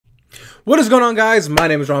What is going on, guys? My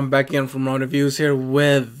name is Ramen, back again from Ramen Reviews here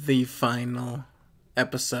with the final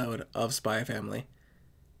episode of Spy Family.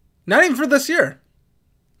 Not even for this year,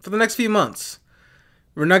 for the next few months.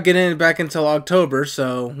 We're not getting it back until October,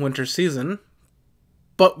 so winter season,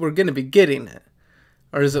 but we're going to be getting it.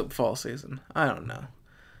 Or is it fall season? I don't know.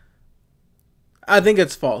 I think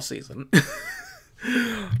it's fall season.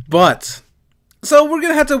 But, so we're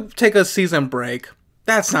going to have to take a season break.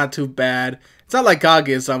 That's not too bad. It's not like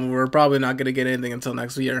Kaguya Sama, we're probably not going to get anything until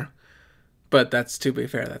next year. But that's, to be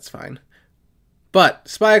fair, that's fine. But,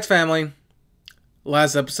 Spy X Family,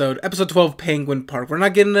 last episode, episode 12, Penguin Park. We're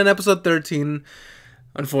not getting an episode 13,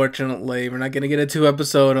 unfortunately. We're not going to get a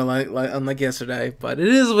 2-episode unlike yesterday. But it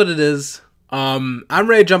is what it is. I'm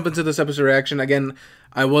ready to jump into this episode reaction. Again,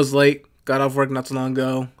 I was late, got off work not so long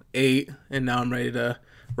ago, ate, and now I'm ready to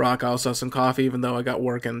rock. I also have some coffee, even though I got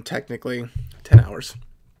work in technically 10 hours.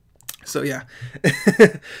 So yeah,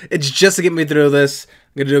 it's just to get me through this.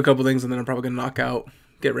 I'm going to do a couple things and then I'm probably going to knock out,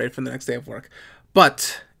 get ready for the next day of work.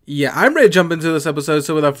 But yeah, I'm ready to jump into this episode.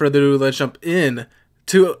 So without further ado, let's jump in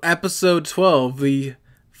to episode 12, the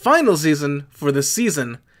final season for the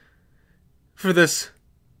season. For this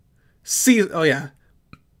season, oh yeah.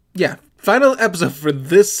 Yeah, final episode for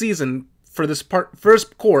this season, for this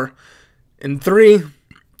first core. In 3,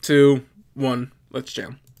 2, 1, let's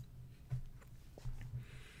jam.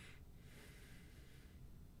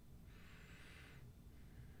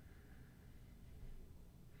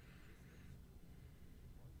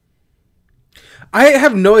 I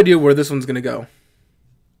have no idea where this one's going to go.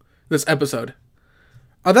 This episode.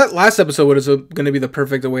 That last episode was going to be the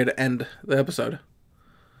perfect way to end the episode.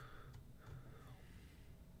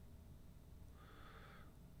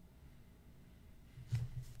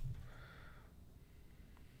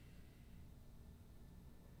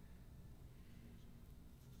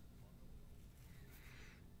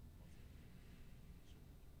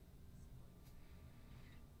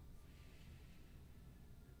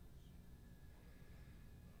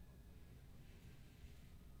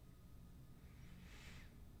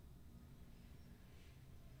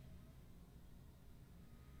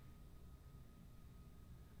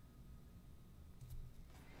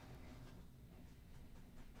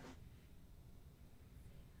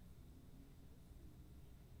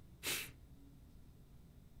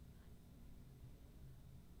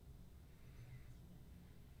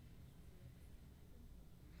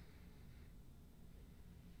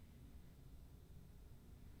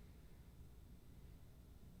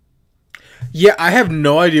 Yeah, I have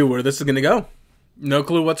no idea where this is going to go. No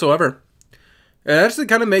clue whatsoever. It actually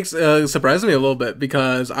kind of makes surprising me a little bit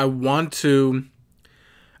because I have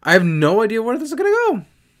no idea where this is going to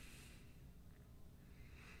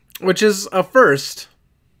go. Which is a first.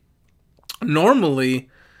 Normally,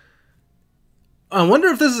 I wonder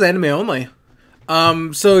if this is anime only.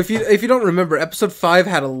 So if you don't remember, episode 5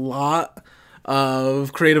 had a lot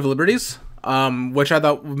of creative liberties, which I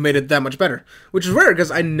thought made it that much better. Which is rare because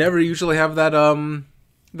I never usually have that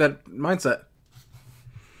that mindset.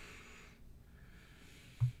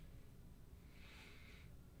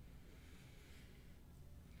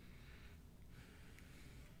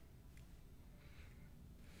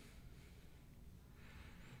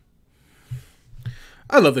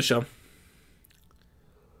 I love the show.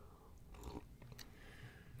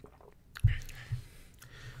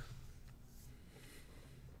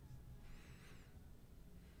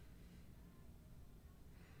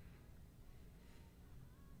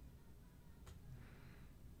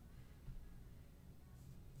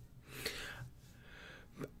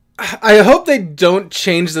 I hope they don't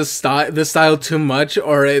change the style too much,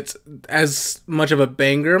 or it's as much of a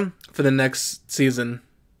banger for the next season.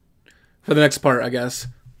 For the next part, I guess.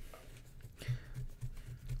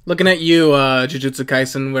 Looking at you, Jujutsu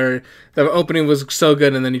Kaisen, where the opening was so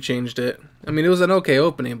good and then you changed it. I mean, it was an okay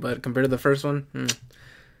opening, but compared to the first one,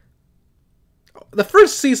 the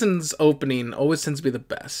first season's opening always tends to be the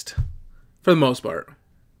best, for the most part.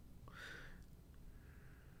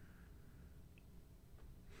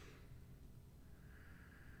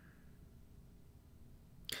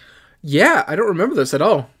 Yeah, I don't remember this at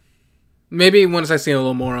all. Maybe once I see a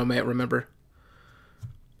little more, I might remember.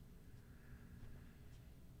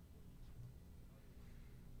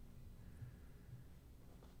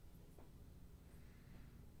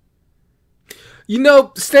 You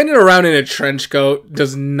know, standing around in a trench coat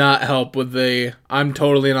does not help with the I'm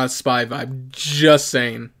totally not spy vibe. Just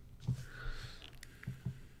saying.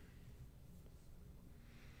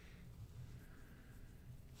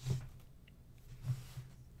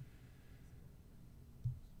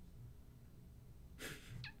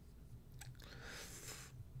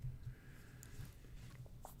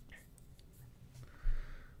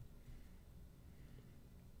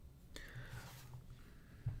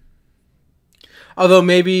 Although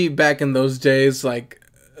maybe back in those days, like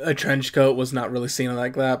a trench coat was not really seen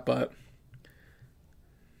like that, but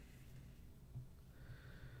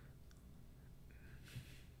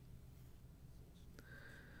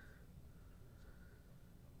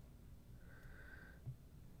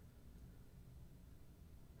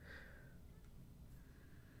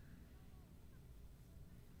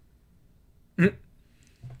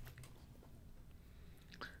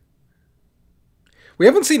we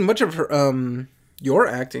haven't seen much of her, your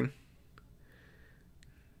acting.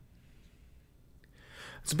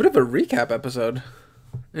 It's a bit of a recap episode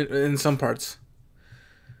in some parts.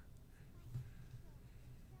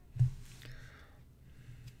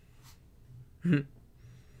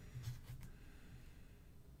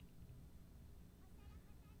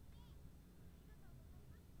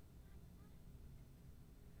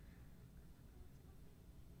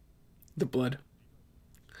 The blood.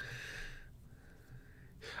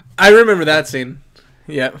 I remember that scene.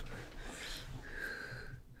 Yep.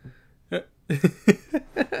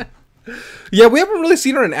 Yeah, we haven't really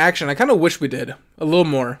seen her in action. I kind of wish we did a little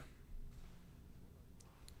more.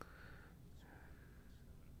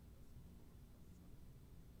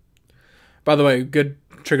 By the way, good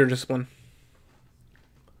trigger discipline.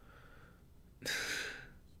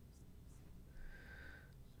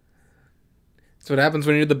 That's what happens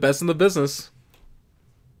when you're the best in the business.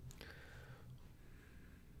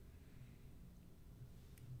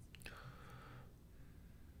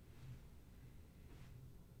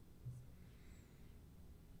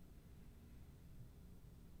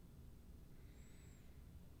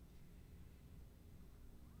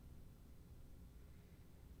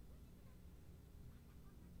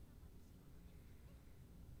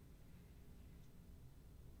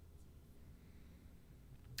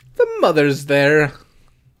 The mother's there.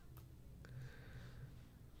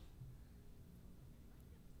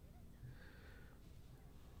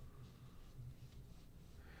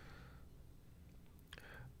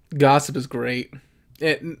 Gossip is great.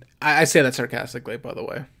 I say that sarcastically, by the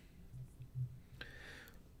way.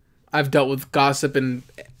 I've dealt with gossip in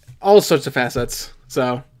all sorts of facets,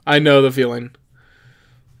 so I know the feeling.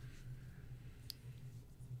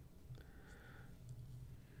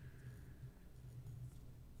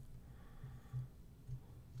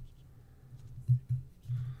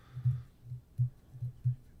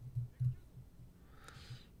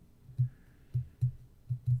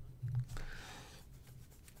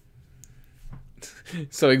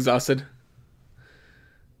 So exhausted.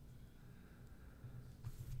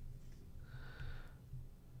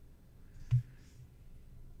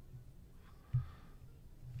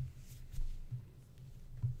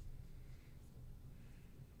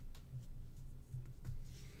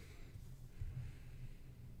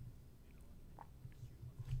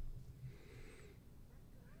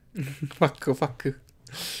 Fuck you, fuck you.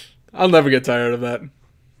 I'll never get tired of that.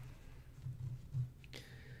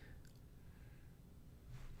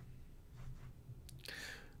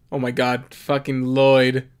 Oh my god, fucking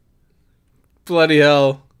Lloyd. Bloody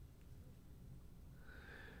hell.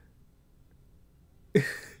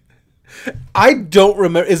 I don't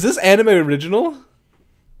remember. Is this anime original?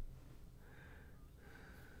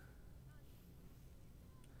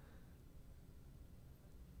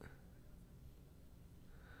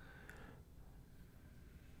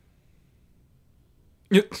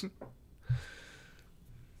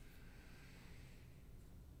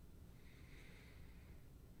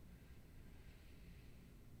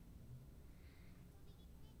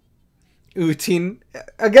 Utin.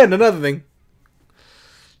 Again, another thing.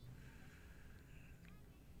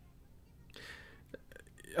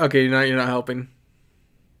 Okay, you're not helping.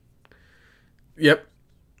 Yep.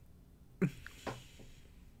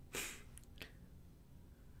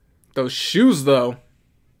 Those shoes though.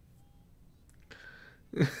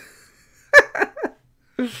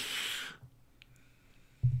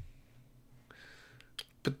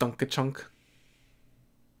 Badunka chunk.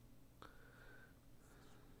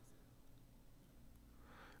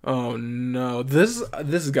 Oh no. This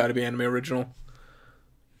has got to be anime original.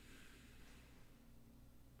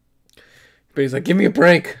 But he's like, give me a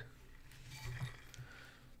break.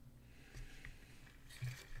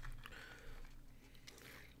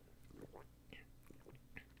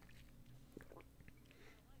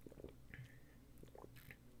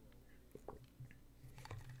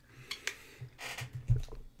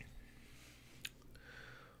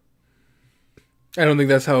 I don't think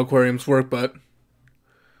that's how aquariums work, but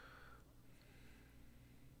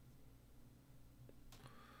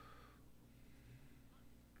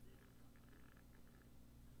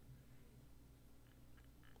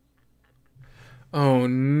oh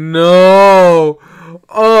no.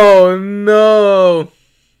 Oh no.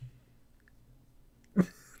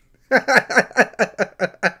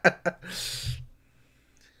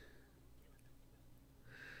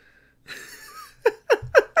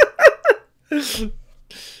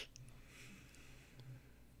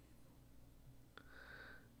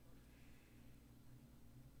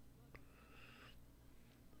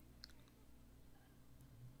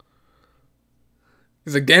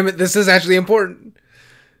 He's like, damn it, this is actually important.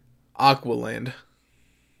 Aqualand.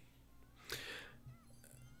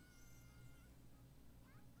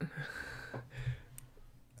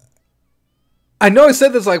 I know I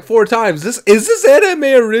said this like 4 times. This anime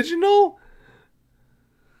original?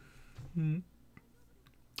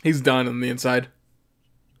 He's done on the inside.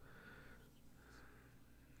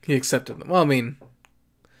 He accepted them. Well, I mean,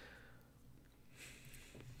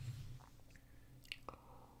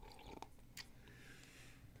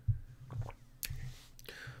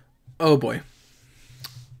 oh boy.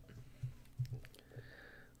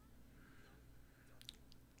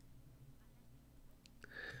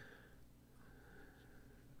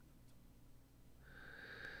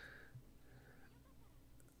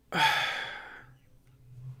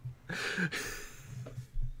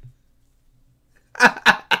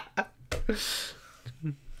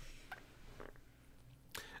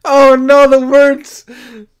 Oh no, the words.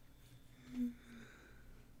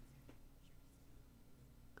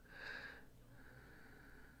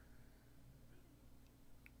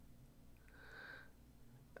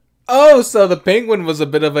 Oh, so the penguin was a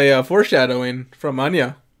bit of a foreshadowing from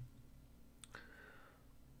Anya.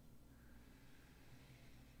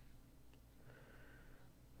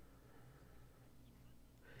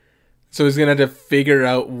 So he's gonna have to figure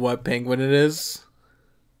out what penguin it is.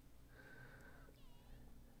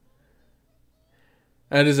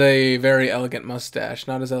 That is a very elegant mustache.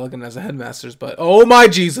 Not as elegant as a headmaster's, but oh my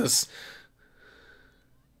Jesus!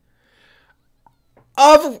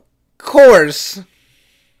 Of course.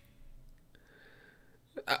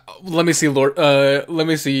 Let me see Lord. Let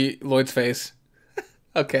me see Lloyd's face.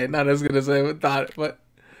 Okay, not as good as I thought, but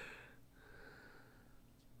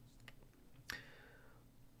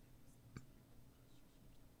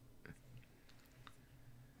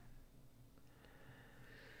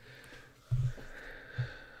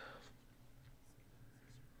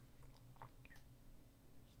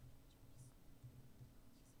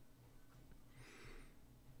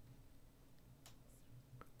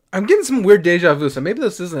I'm getting some weird deja vu. So maybe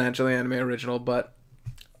this isn't actually an anime original, but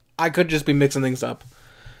I could just be mixing things up.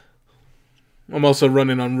 I'm also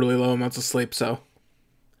running on really low amounts of sleep, so.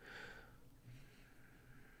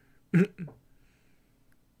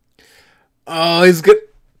 Oh, he's good.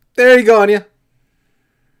 There you go, Anya.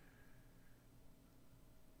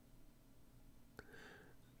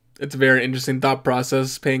 It's a very interesting thought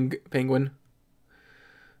process, Penguin.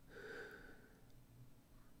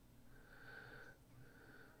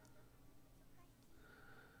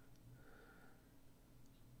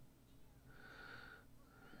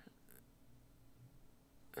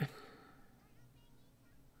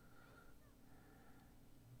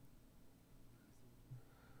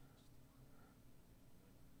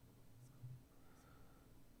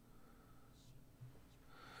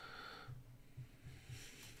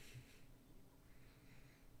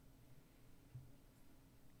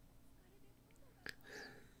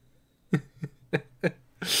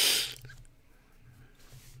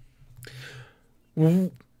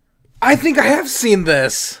 I think I have seen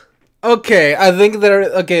this. Okay, I think there.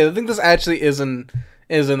 Okay, I think this actually is in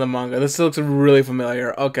the manga. This looks really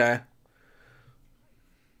familiar. Okay.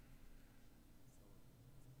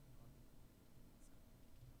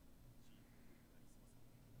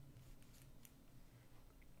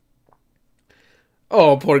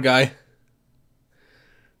 Oh, poor guy.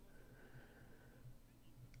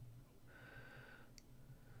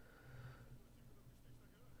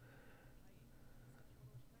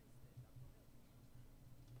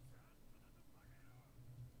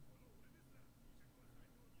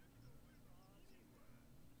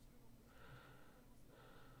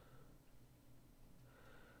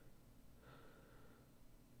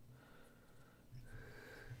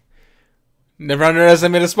 Never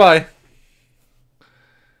underestimate a spy.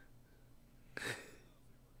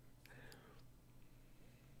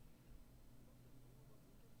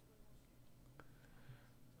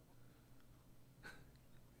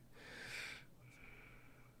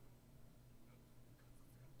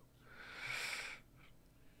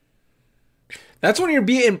 That's when you're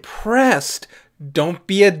being impressed. Don't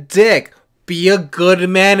be a dick. Be a good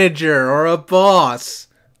manager or a boss.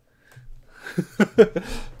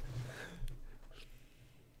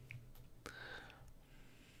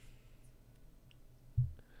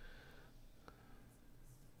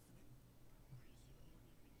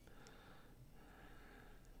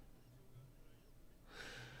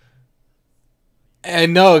 I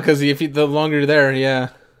know, because if you, the longer you're there, yeah.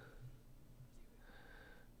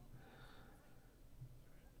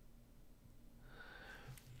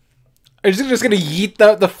 Are you just gonna yeet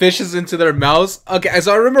the fishes into their mouths? Okay,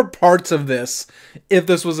 so I remember parts of this. If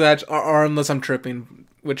this was actually, or unless I'm tripping,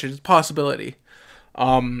 which is a possibility.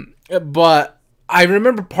 But I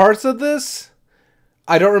remember parts of this.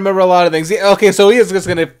 I don't remember a lot of things. Yeah, okay, so he is just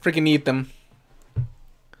gonna freaking eat them.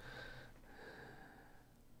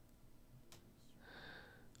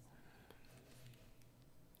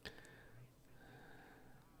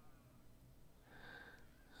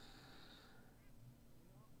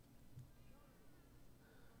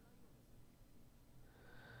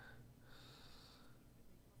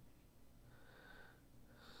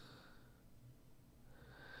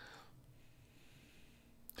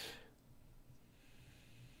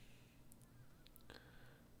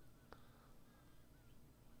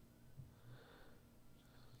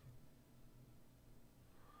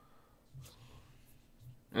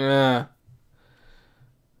 Yeah.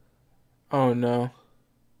 Oh no.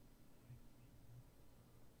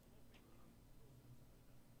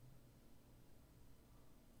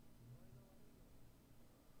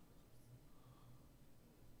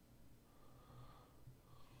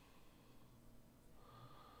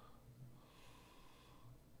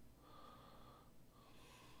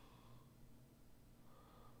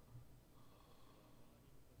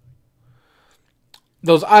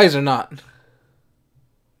 Those eyes are not.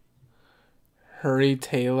 Hurry,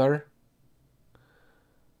 Taylor.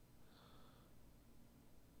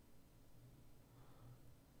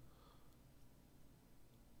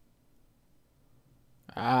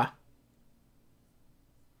 Ah.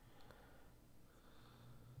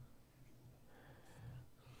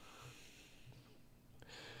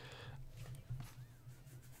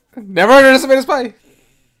 Never underestimate a spy.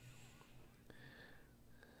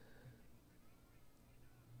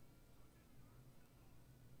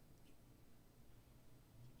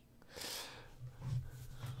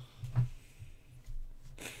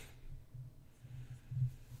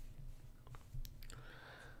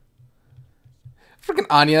 Freaking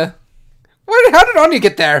Anya. How did Anya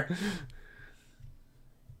get there?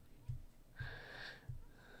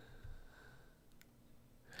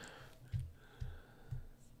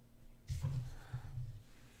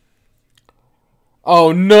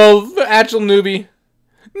 Oh no, the actual newbie.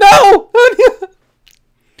 No!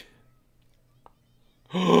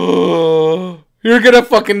 Anya! You're gonna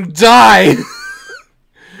fucking die!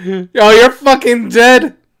 Yo, you're fucking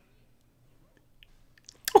dead!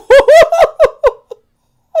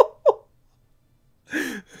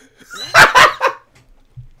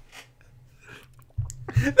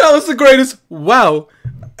 That was the greatest. Wow.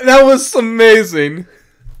 That was amazing.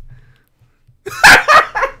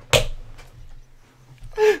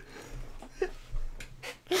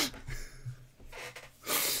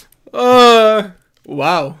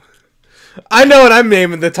 Wow. I know what I'm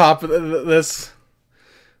naming the top of this.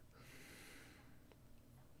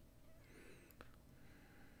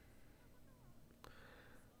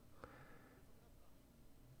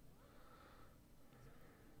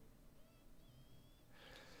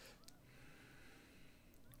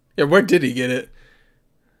 Yeah, where did he get it?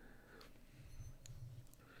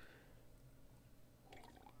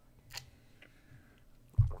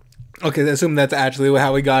 Okay, assume that's actually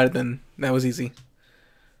how we got it, then that was easy.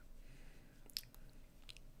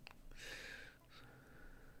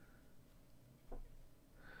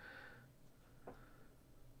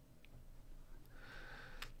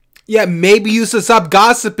 Yeah, maybe you should stop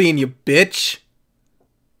gossiping, you bitch.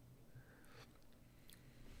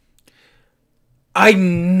 I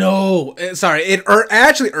know. Sorry, it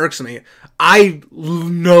actually irks me. I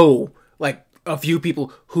know, like, a few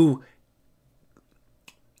people who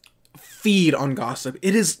feed on gossip.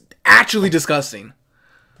 It is actually disgusting.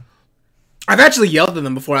 I've actually yelled at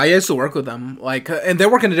them before. I used to work with them, like, and they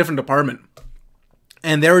work in a different department.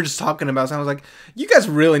 And they were just talking about something. I was like, you guys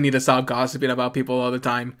really need to stop gossiping about people all the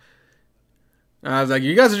time. And I was like,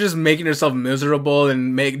 you guys are just making yourself miserable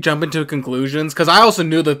and jump into conclusions. Because I also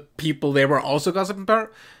knew the people they were also gossiping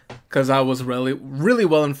about. Because I was really, really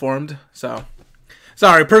well informed. So,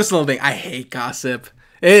 sorry, personal thing. I hate gossip.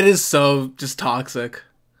 It is so just toxic.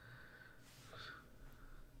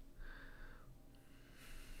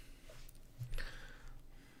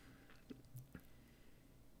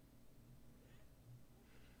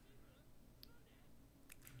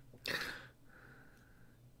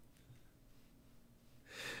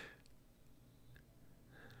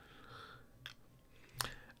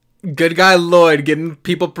 Good guy Lloyd getting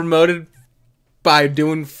people promoted by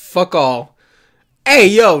doing fuck all. Hey,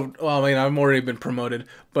 yo. Well, I mean, I've already been promoted,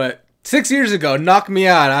 but 6 years ago, knock me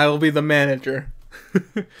out. I will be the manager.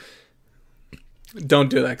 Don't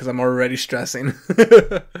do that because I'm already stressing.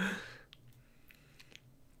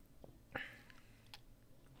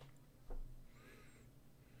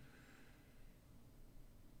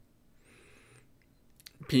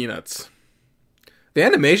 Peanuts. The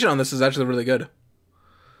animation on this is actually really good.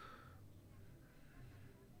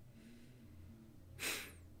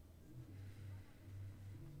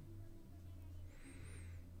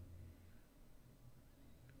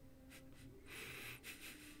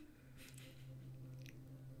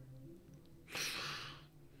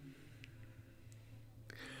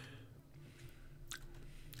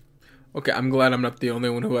 Okay, I'm glad I'm not the only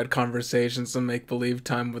one who had conversations and make-believe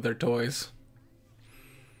time with their toys.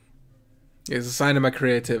 It's a sign of my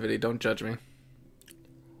creativity. Don't judge me.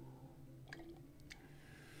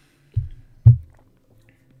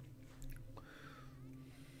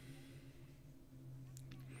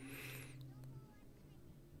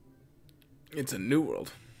 It's a new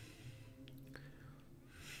world.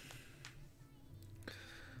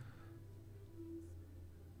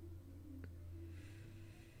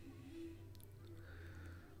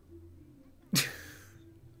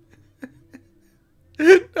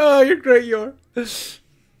 Oh, you're great, Yor. Is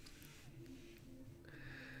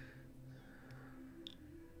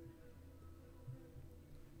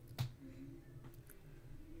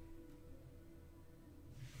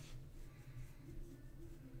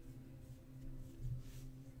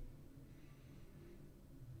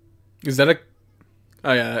that a...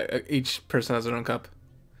 Oh, yeah. Each person has their own cup.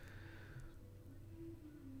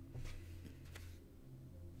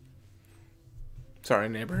 Sorry,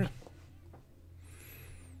 neighbor.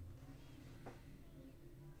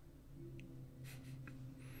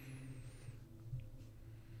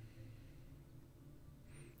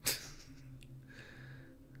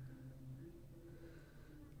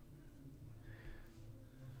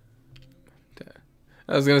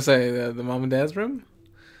 I was gonna say the mom and dad's room.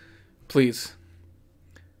 Please.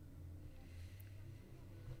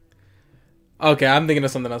 Okay, I'm thinking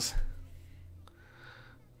of something else.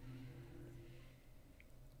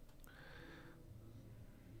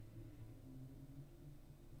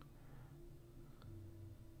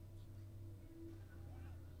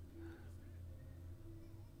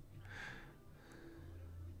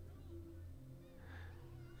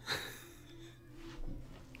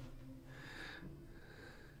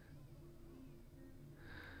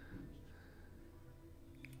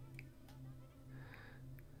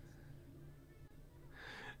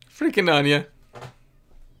 Freaking Anya.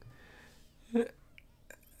 Just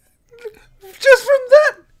from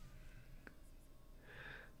that.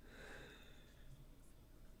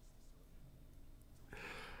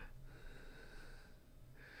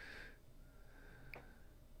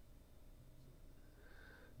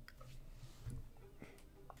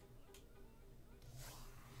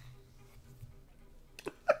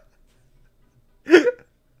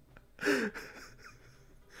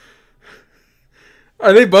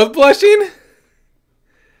 Are they both blushing?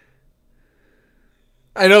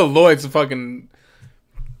 I know Lloyd's fucking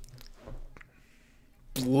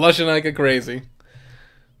blushing like a crazy.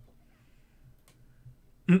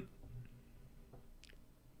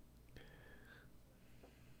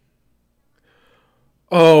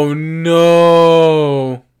 Oh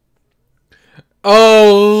no.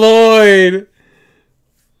 Oh Lloyd.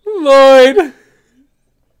 Lloyd.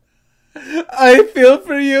 I feel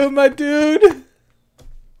for you, my dude.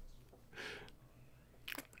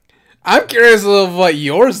 I'm curious of what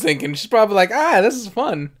Yor's thinking. She's probably like, this is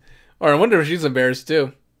fun. Or I wonder if she's embarrassed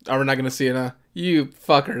too. Oh, we're not going to see it, huh? You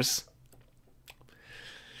fuckers.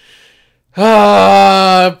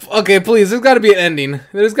 Okay, please. There's got to be an ending.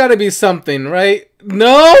 There's got to be something, right?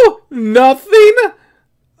 No? Nothing?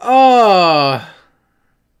 Oh.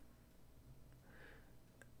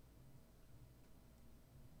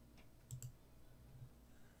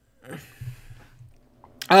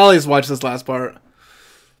 I always watch this last part.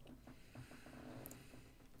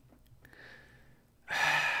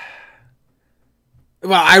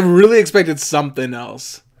 Well, I really expected something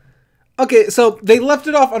else. Okay, so they left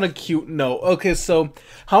it off on a cute note. Okay, so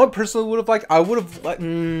how I personally would have liked, I would have like.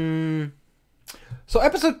 So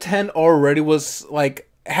episode 10 already was like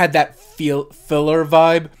had that filler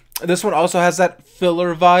vibe. This one also has that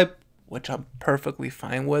filler vibe, which I'm perfectly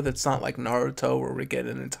fine with. It's not like Naruto where we get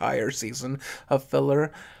an entire season of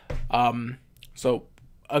filler. So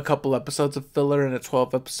a couple episodes of filler and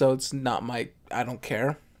 12 episodes, not my. I don't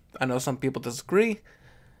care. I know some people disagree,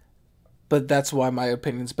 but that's why my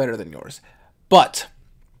opinion's better than yours. But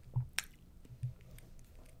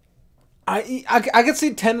I could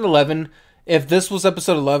see 10 and 11 If this was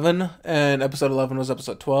episode 11 and episode 11 was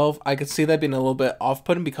episode 12, I could see that being a little bit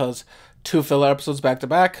off-putting because 2 filler episodes back to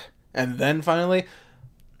back and then finally,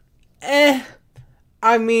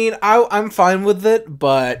 I mean, I'm fine with it,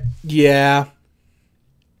 but yeah.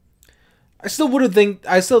 I still think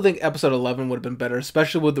episode 11 would have been better,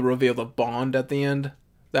 especially with the reveal of Bond at the end.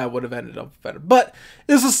 That would have ended up better. But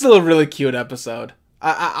this is still a really cute episode.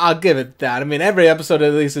 I'll give it that. I mean, every episode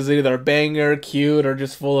at least is either a banger, cute, or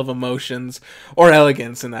just full of emotions, or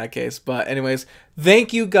elegance in that case. But anyways,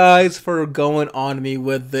 thank you guys for going on me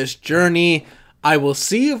with this journey. I will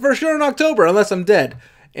see you for sure in October, unless I'm dead.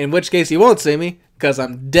 In which case you won't see me, because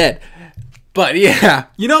I'm dead. But yeah,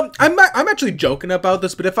 you know, I'm actually joking about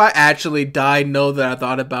this, but if I actually die, know that I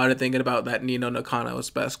thought about it, thinking about that Nino Nakano's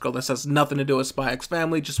best girl. This has nothing to do with Spy X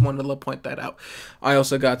Family, just wanted to point that out. I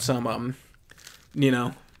also got some,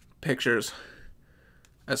 pictures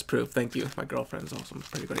as proof. Thank you. My girlfriend's also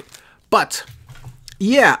pretty great. But,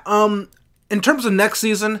 yeah, in terms of next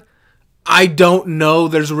season, I don't know.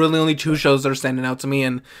 There's really only 2 shows that are standing out to me,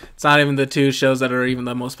 and it's not even the 2 shows that are even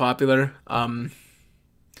the most popular.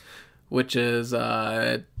 Which is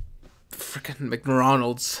freaking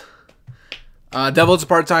McDonald's, Devil's a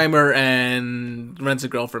Part-Timer, and Rent's a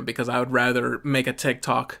Girlfriend, because I would rather make a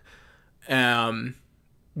TikTok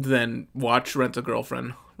than watch Rental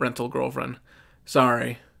Girlfriend.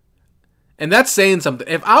 Sorry. And that's saying something.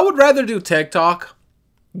 If I would rather do TikTok,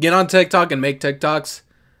 get on TikTok and make TikToks,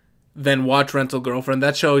 than watch Rental Girlfriend,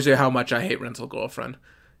 that shows you how much I hate Rental Girlfriend.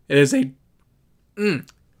 It is a...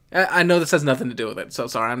 I know this has nothing to do with it, so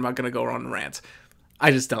sorry, I'm not going to go on rants.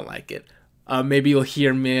 I just don't like it. Maybe you'll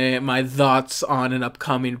hear my thoughts on an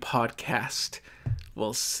upcoming podcast.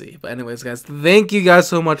 We'll see. But anyways, guys, thank you guys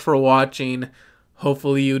so much for watching.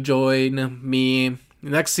 Hopefully you join me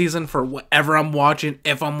next season for whatever I'm watching.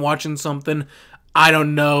 If I'm watching something, I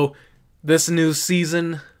don't know. This new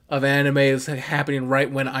season of anime is happening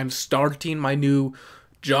right when I'm starting my new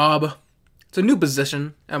job. It's a new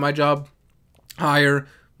position at my job. Higher,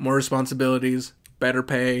 more responsibilities, better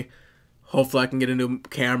pay. Hopefully I can get a new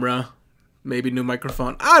camera, maybe new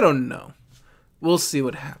microphone. I don't know. We'll see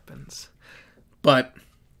what happens. But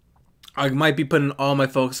I might be putting all my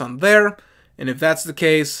focus on there. And if that's the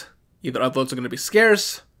case, either uploads are going to be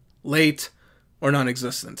scarce, late, or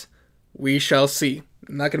non-existent. We shall see.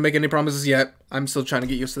 I'm not going to make any promises yet. I'm still trying to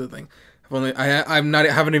get used to the thing. I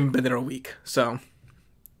haven't even been there a week. So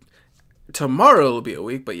tomorrow will be a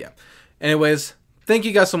week, but yeah. Anyways, thank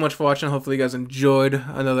you guys so much for watching. Hopefully you guys enjoyed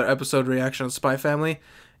another episode reaction of Spy Family.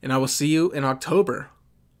 And I will see you in October.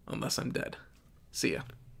 Unless I'm dead. See ya.